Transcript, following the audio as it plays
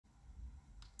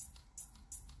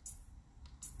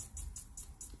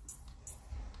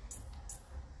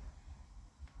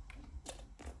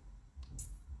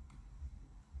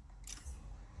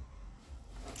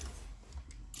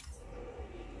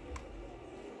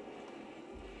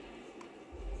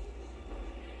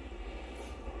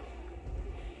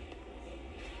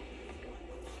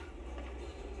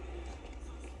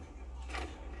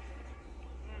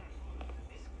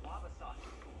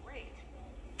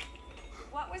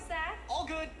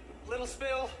Little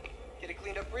spill. Get it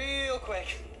cleaned up real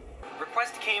quick.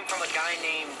 Request came from a guy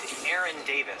named Aaron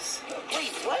Davis.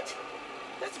 Wait, what?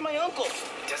 That's my uncle.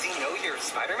 Does he know you're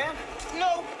Spider-Man?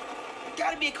 No.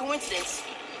 Gotta be a coincidence.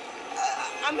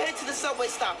 I'm headed to the subway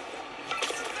stop.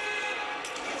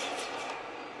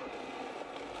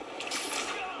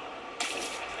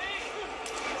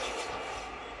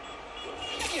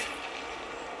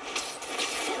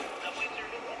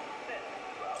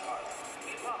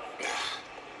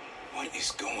 What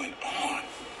is going on?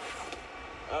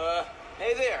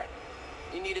 Hey there.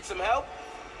 You needed some help?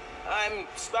 I'm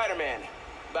Spider-Man,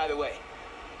 by the way.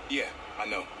 Yeah, I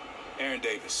know. Aaron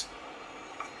Davis.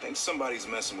 I think somebody's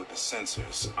messing with the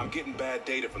sensors. I'm getting bad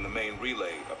data from the main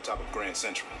relay up top of Grand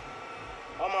Central.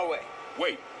 On my way.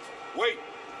 Wait!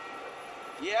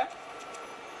 Yeah?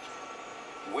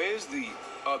 Where's the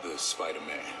other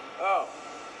Spider-Man? Oh,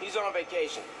 he's on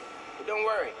vacation. But don't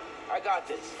worry, I got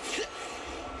this.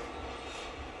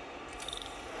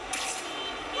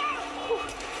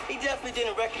 He definitely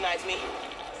didn't recognize me.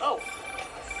 Oh,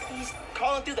 he's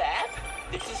calling through the app?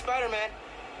 This is Spider-Man.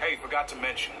 Hey, forgot to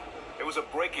mention. There was a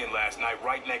break-in last night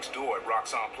right next door at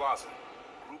Roxanne Plaza.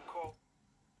 Group call.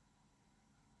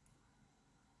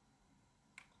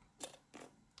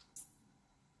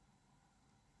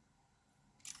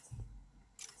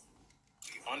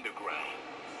 The Underground.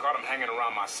 Caught him hanging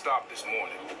around my stop this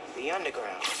morning. The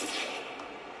Underground.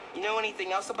 You know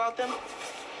anything else about them?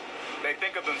 They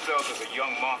think of themselves as a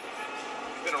young mafia.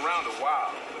 Been around a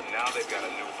while, but now they've got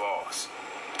a new boss.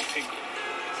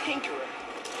 Tinkerer.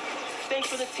 Thanks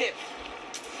for the tip.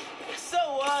 So,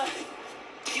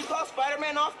 you call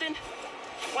Spider-Man often?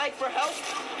 Like for help?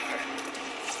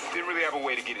 Didn't really have a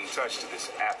way to get in touch to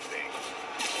this app thing.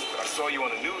 But I saw you on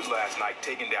the news last night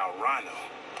taking down Rhino.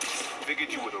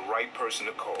 Figured you were the right person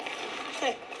to call.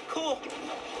 Hey, cool.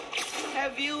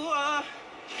 Have you,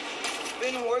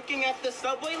 been working at the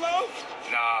subway long?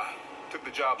 Nah, took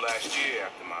the job last year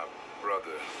after my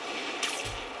brother.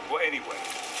 Well, anyway,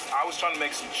 I was trying to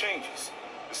make some changes.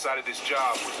 Decided this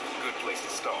job was a good place to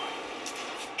start.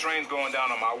 Trains going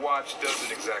down on my watch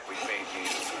doesn't exactly paint me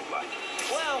in a good light.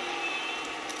 Well,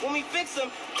 when we fix them,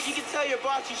 you can tell your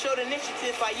boss you showed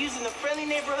initiative by using the Friendly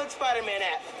Neighborhood Spider-Man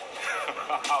app.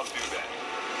 I'll do that.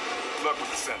 Good luck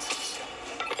with the sensors.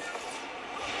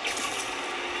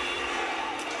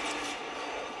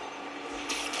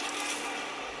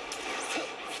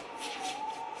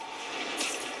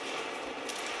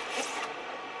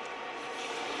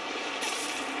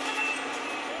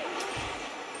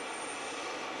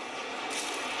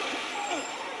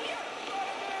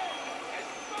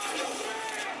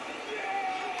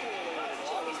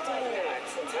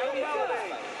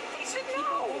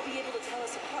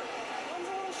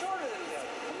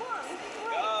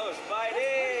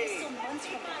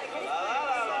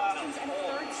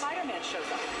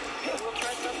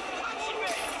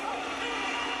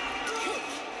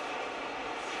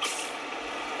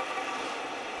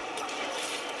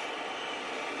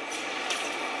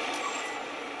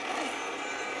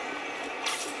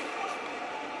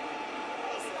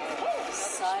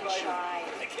 Sunshine.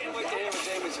 I can't wait to hear what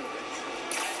Jameson thinks.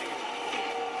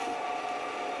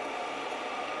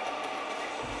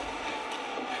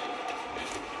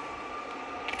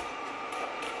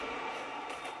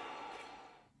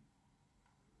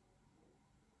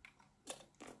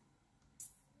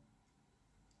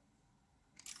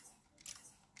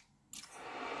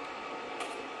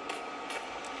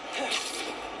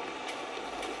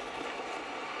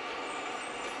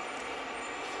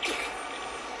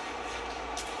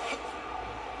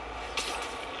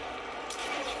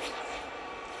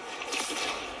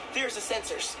 There's the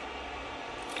sensors.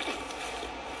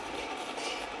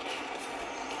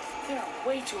 There are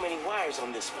way too many wires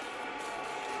on this one.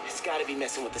 It's gotta be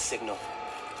messing with the signal.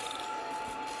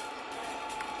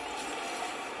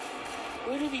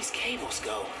 Where do these cables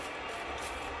go?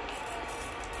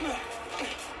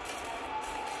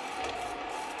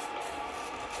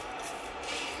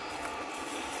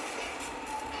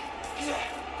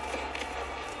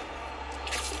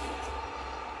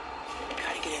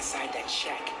 Gotta get inside that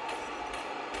shack.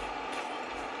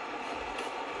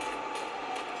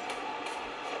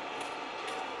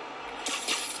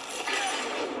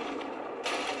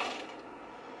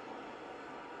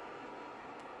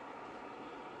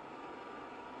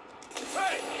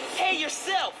 Hey,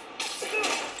 yourself!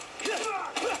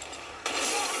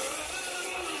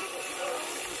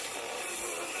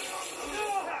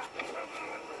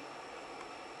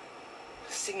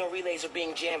 Signal relays are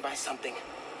being jammed by something.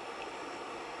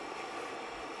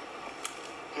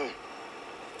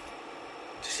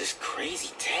 This is crazy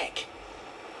tech.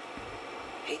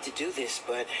 Hate to do this,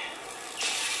 but...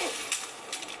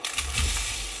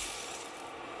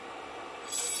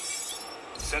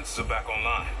 Sensors are back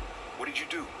online. What did you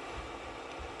do?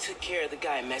 Took care of the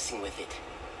guy messing with it.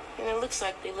 And it looks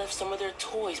like they left some of their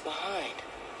toys behind.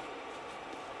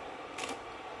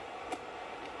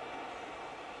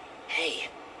 Hey,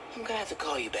 I'm gonna have to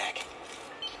call you back.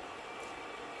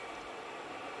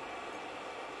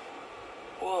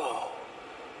 Whoa.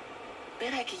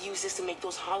 Bet I could use this to make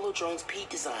those holo drones Pete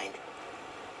designed.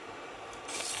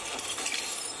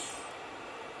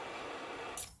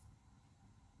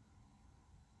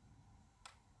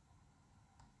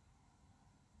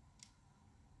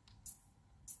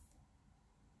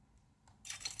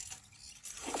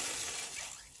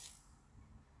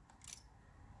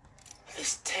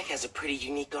 This tech has a pretty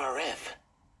unique RF.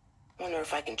 Wonder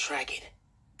if I can track it.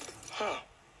 Huh.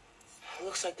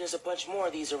 Looks like there's a bunch more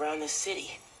of these around this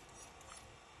city.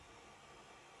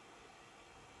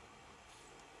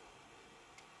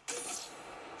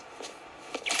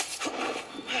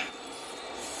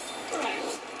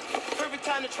 Perfect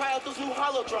time to try out those new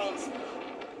holo drones.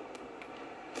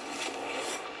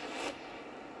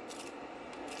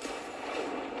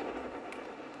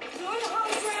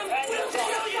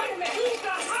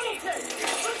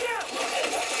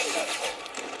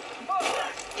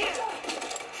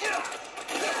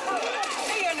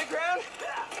 Hey, Underground!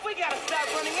 We gotta stop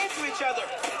running into each other.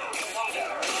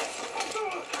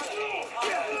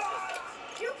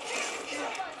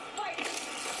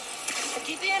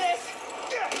 Aquí tienes.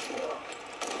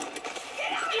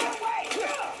 Get out of the way!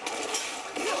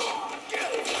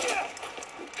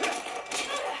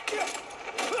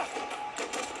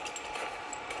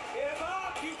 Give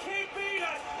up! You can't beat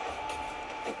us!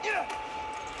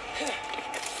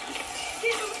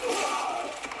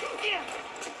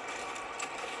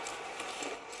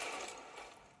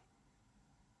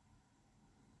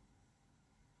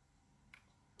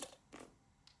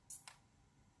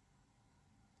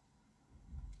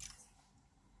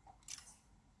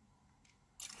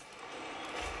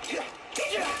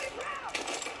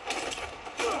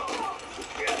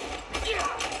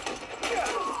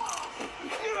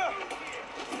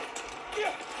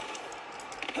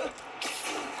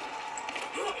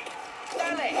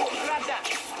 Dale, rata.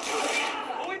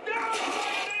 Going down,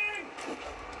 Lightning!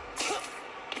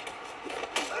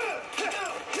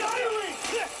 Dialing!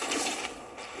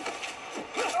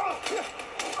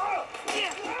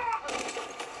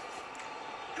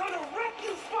 Gonna wreck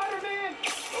you, Spider-Man!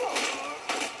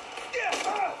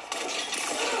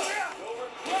 You'll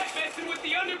regret messing with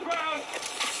the underground!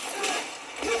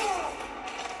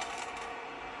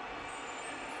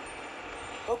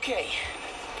 Okay.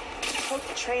 Hope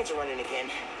the trains are running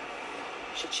again.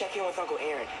 Should check in with Uncle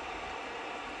Aaron.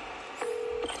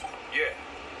 Yeah,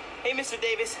 Hey, Mr.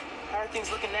 Davis. How are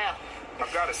things looking now?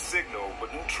 I've got a signal,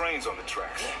 but no trains on the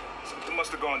tracks. Something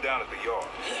must have gone down at the yard.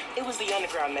 It was the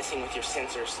Underground messing with your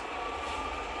sensors.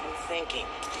 I'm thinking.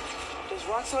 Does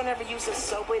Roxxon ever use a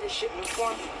subway to ship new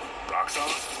form? Roxxon?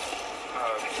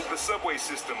 The subway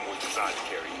system was designed to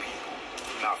carry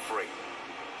people, not freight.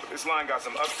 But this line got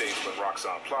some updates when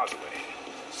Roxxon Plaza went in.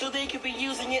 So they could be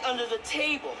using it under the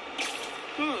table.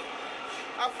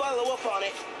 I'll follow up on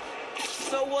it.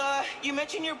 So, you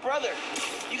mentioned your brother.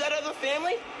 You got other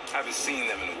family? Haven't seen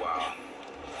them in a while.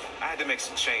 I had to make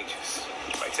some changes,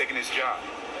 like taking his job.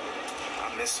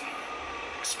 I miss him,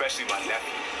 especially my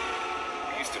nephew.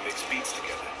 We used to mix beats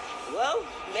together. Well,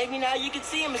 maybe now you can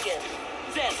see him again.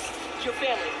 Zen, it's your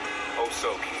family. Hope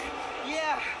so, kid.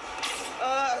 Yeah.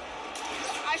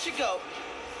 I should go.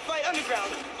 Fight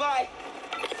Underground. Bye.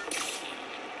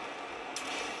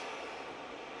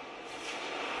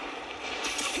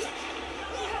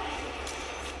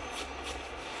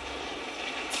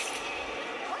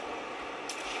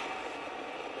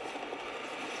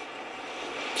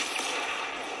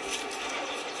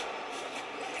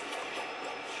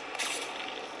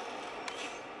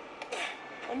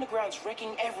 Underground's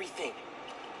wrecking everything.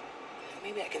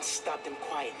 Maybe I can stop them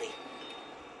quietly.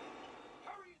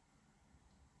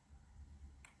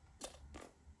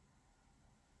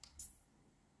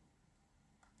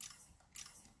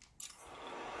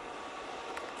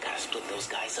 Gotta split those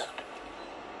guys up.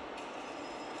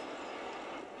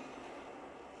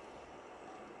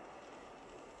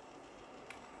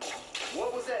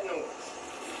 What was that noise?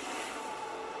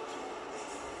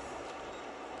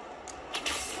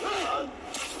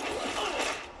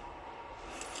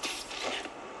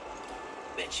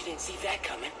 Bet you didn't see that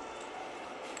coming.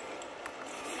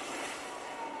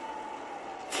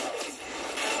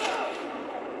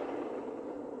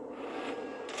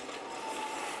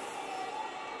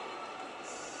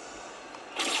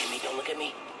 Jimmy, don't look at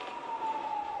me.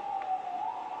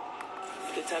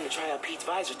 Good time to try out Pete's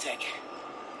visor tech.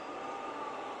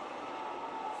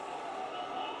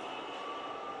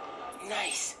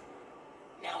 Nice.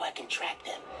 Now I can track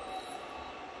them.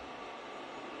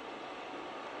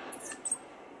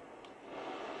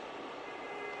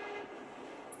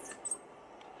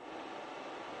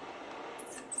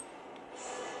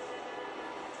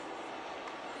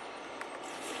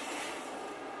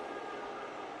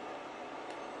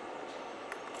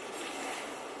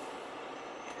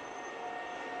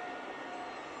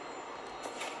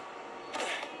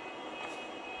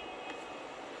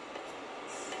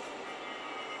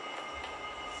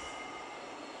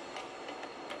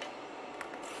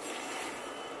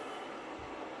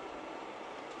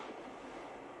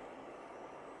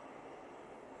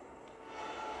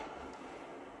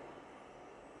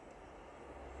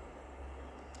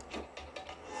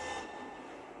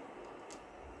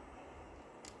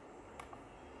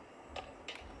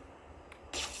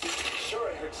 Sure,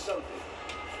 I heard something.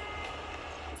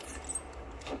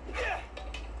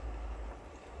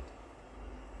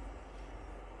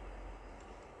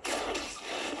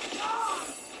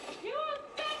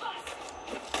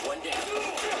 One down.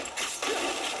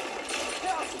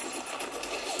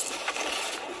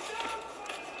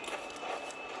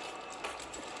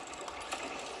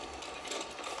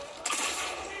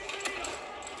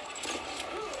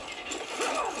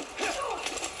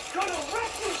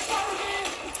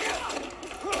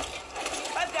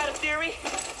 I've got a theory.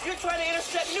 You're trying to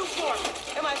intercept Newport.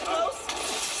 Am I close?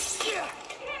 Can't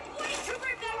wait to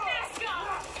rip that mask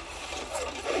off!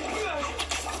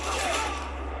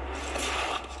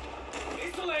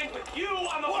 Need to land with you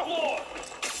on the floor!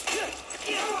 Take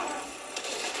your mask off!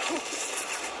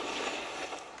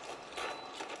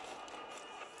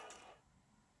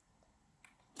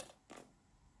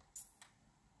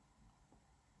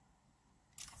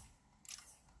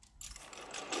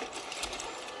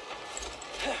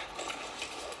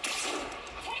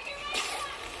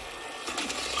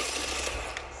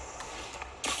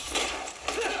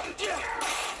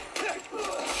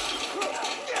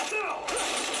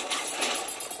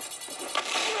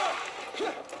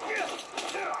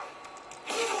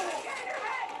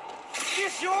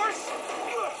 This yours?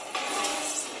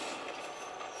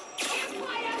 Can't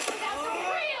fight us without the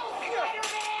real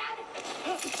Spider-Man!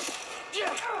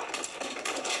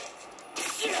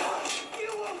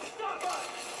 You won't stop us!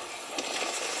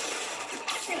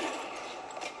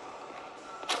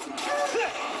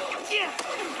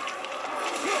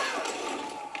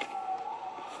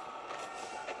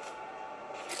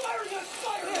 Fire that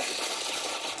spider!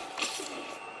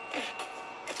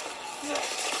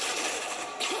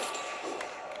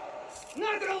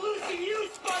 Not gonna lose to you,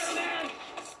 Spider-Man!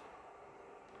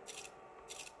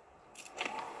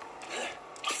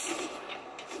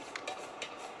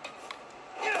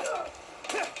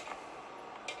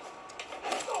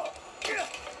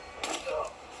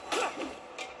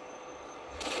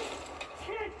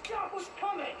 Can't stop what's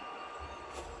coming!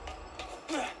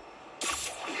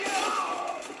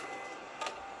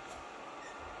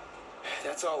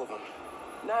 That's all of them.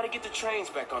 Now to get the trains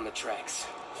back on the tracks.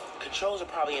 Controls are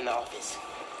probably in the office.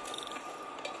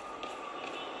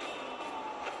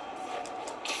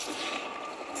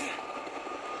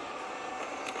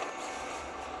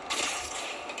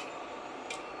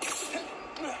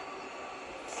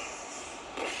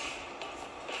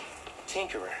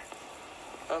 Tinkerer.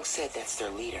 Unc said that's their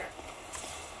leader.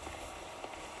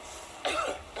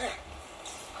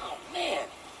 Oh man,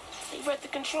 they read the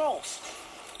controls.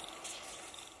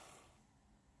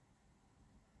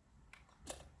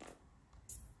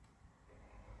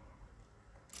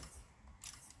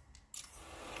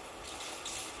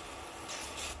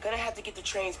 Gonna have to get the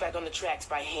trains back on the tracks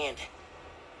by hand.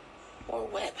 Or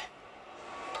web.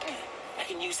 I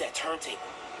can use that turntable.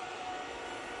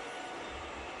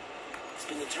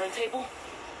 Spin the turntable,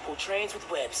 pull trains with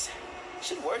webs.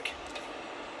 Should work.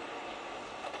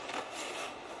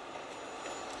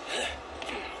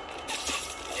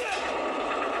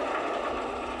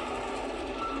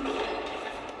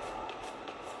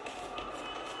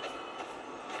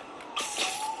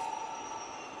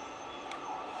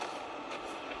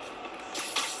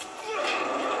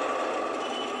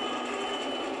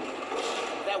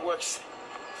 That works.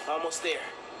 Almost there.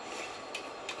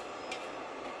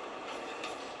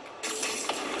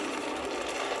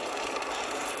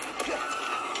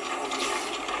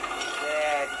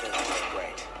 That doesn't look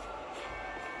right.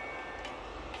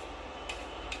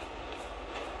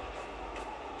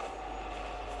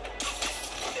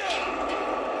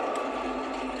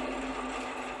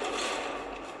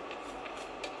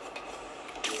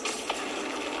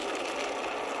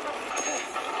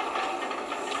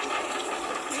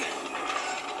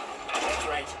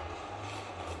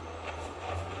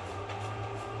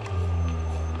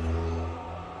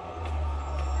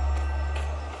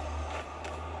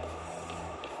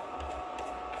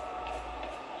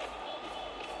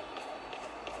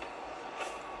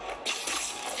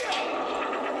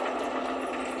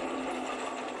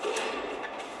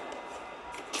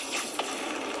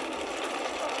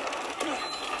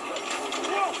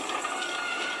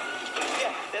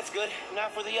 That's good.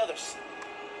 Not for the others.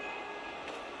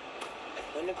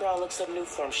 Underground looks up new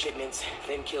form shipments,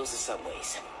 then kills the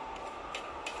subways.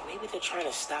 Maybe they're trying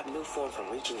to stop new form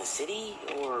from reaching the city,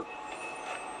 or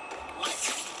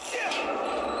what?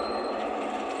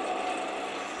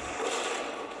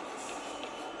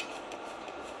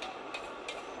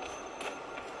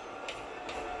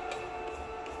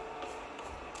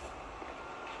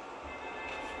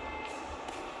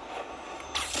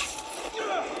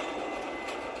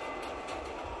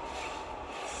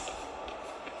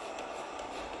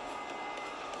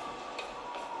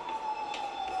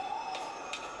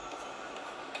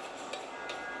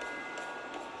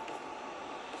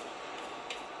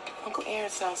 Uncle Aaron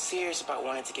sounds serious about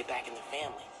wanting to get back in the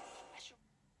family.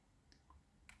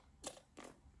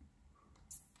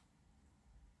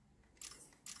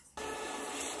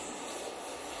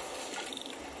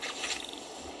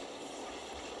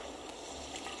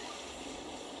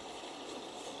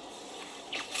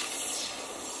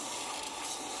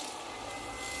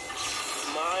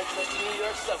 Come on, trust the New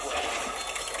York subway.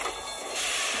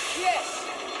 Yes!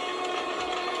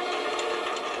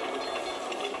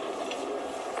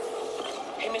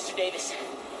 Hey, Mr. Davis,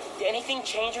 did anything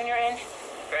change on your end?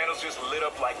 Panels just lit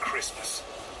up like Christmas.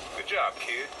 Good job,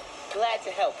 kid. Glad to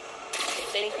help.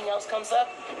 If anything else comes up,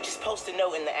 just post a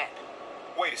note in the app.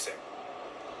 Wait a sec.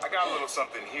 I got a little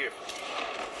something here for you.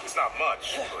 It's not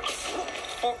much,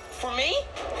 but For me?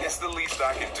 it's the least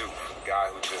I can do for the guy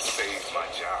who just saved my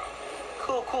job.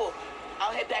 Cool, cool.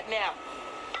 I'll head back now.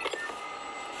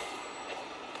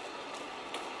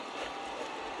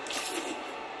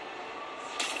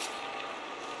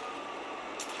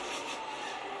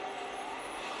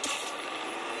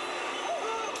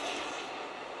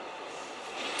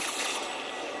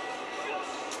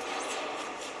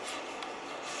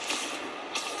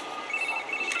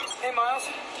 Hey, Miles.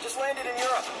 Just landed in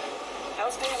Europe.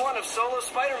 How's day one of solo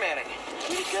Spider-Manning?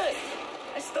 Pretty good.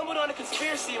 I stumbled on a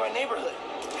conspiracy in my neighborhood.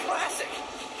 Classic.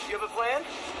 You have a plan?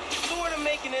 Sort of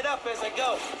making it up as I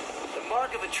go. The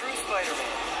mark of a true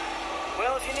Spider-Man.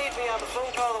 Well, if you need me, I'm a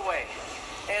phone call away.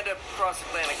 And a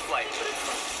cross-Atlantic flight, but it's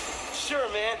fine. Sure,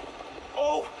 man.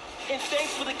 Oh, and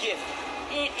thanks for the gift.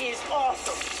 It is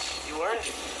awesome. You earned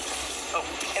it. Oh,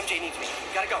 MJ needs me.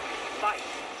 Gotta go. Bye.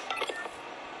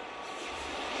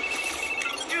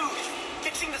 Dude,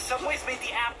 fixing the subways made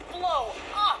the app blow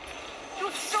up. You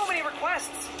have so many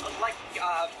requests. Like,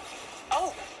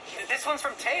 oh, this one's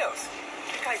from Teos.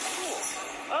 That guy rules.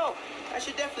 Oh, I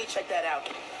should definitely check that out.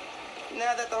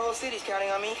 Now that the whole city's counting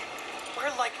on me.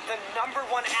 We're like the #1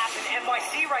 app in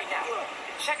NYC right now.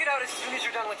 Check it out as soon as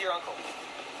you're done with your uncle.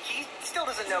 He still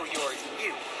doesn't know you're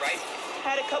you, right?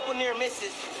 Had a couple near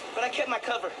misses, but I kept my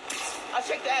cover. I'll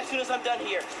check the app as soon as I'm done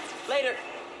here. Later.